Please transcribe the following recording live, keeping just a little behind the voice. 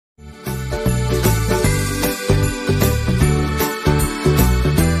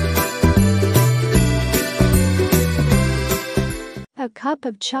cup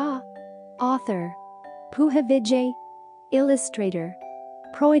of cha. Author: Pooja Vijay. Illustrator: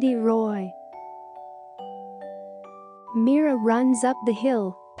 Proiti Roy. Meera runs up the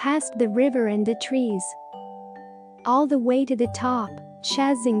hill, past the river and the trees, all the way to the top,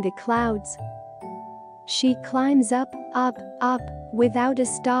 chasing the clouds. She climbs up, up, up, without a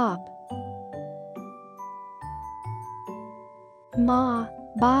stop. Ma,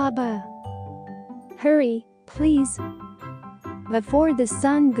 Baba, hurry, please. Before the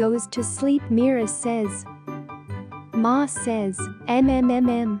sun goes to sleep, Meera says. Ma says,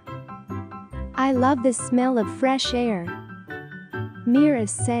 Mmmm. I love the smell of fresh air. Meera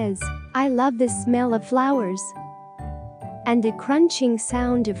says, I love the smell of flowers and the crunching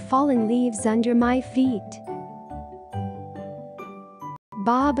sound of fallen leaves under my feet.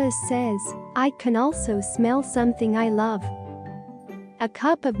 Baba says, I can also smell something I love. A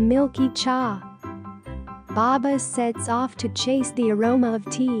cup of milky cha. Baba sets off to chase the aroma of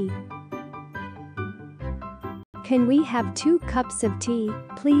tea. Can we have 2 cups of tea,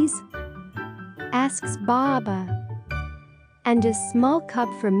 please? Asks Baba. And a small cup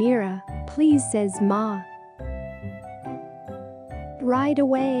for Meera, please, says Ma. Right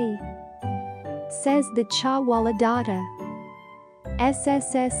away, says the cha wallah dada.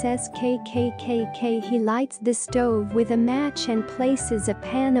 Ssskkk He lights the stove with a match and places a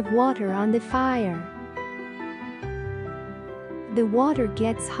pan of water on the fire. The water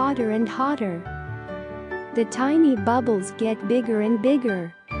gets hotter and hotter. The tiny bubbles get bigger and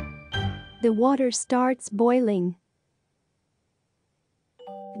bigger. The water starts boiling.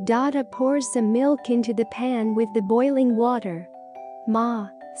 Dada pours some milk into the pan with the boiling water. Ma,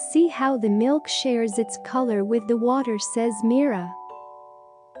 see how the milk shares its color with the water, says Meera.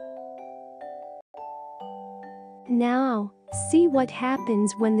 Now, see what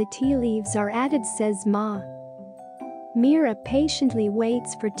happens when the tea leaves are added, says Ma. Meera patiently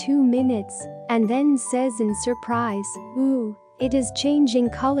waits for 2 minutes and then says in surprise, ooh, it is changing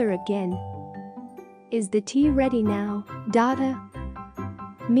color again. Is the tea ready now, Dada?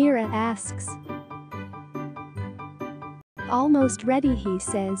 Meera asks. Almost ready, he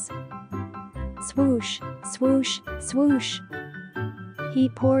says. Swoosh, swoosh, swoosh. He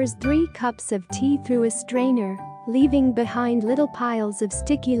pours 3 cups of tea through a strainer, leaving behind little piles of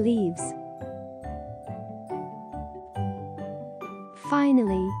sticky leaves.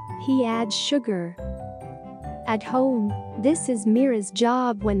 Finally, he adds sugar. At home, this is Meera's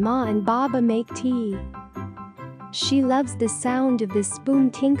job when Ma and Baba make tea. She loves the sound of the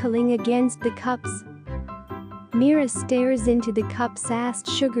spoon tinkling against the cups. Meera stares into the cups as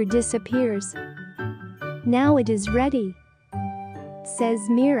sugar disappears. Now it is ready, says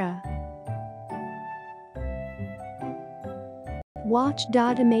Meera. Watch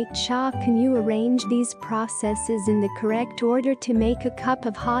Dada make cha. Can you arrange these processes in the correct order to make a cup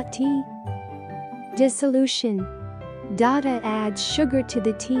of hot tea? Dissolution. Dada adds sugar to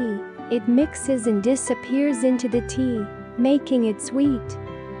the tea. It mixes and disappears into the tea, making it sweet.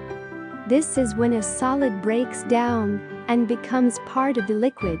 This is when a solid breaks down and becomes part of the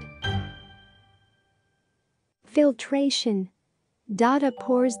liquid. Filtration. Dada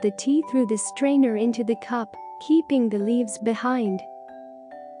pours the tea through the strainer into the cup, keeping the leaves behind.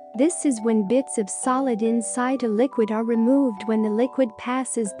 This is when bits of solid inside a liquid are removed when the liquid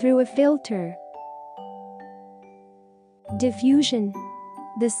passes through a filter. Diffusion.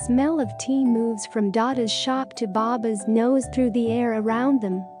 The smell of tea moves from Dada's shop to Baba's nose through the air around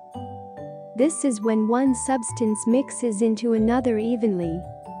them. This is when one substance mixes into another evenly.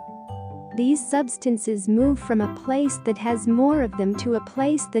 These substances move from a place that has more of them to a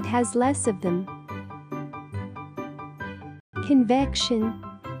place that has less of them. Convection.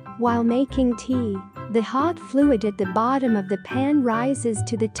 While making tea, the hot fluid at the bottom of the pan rises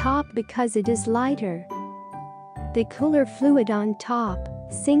to the top because it is lighter. The cooler fluid on top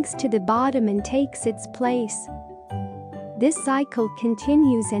sinks to the bottom and takes its place. This cycle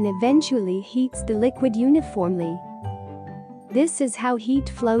continues and eventually heats the liquid uniformly. This is how heat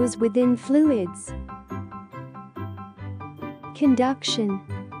flows within fluids. Conduction.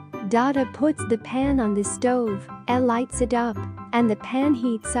 Dada puts the pan on the stove, lights it up, and the pan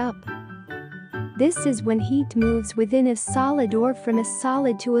heats up. This is when heat moves within a solid or from a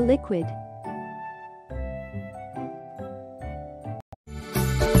solid to a liquid.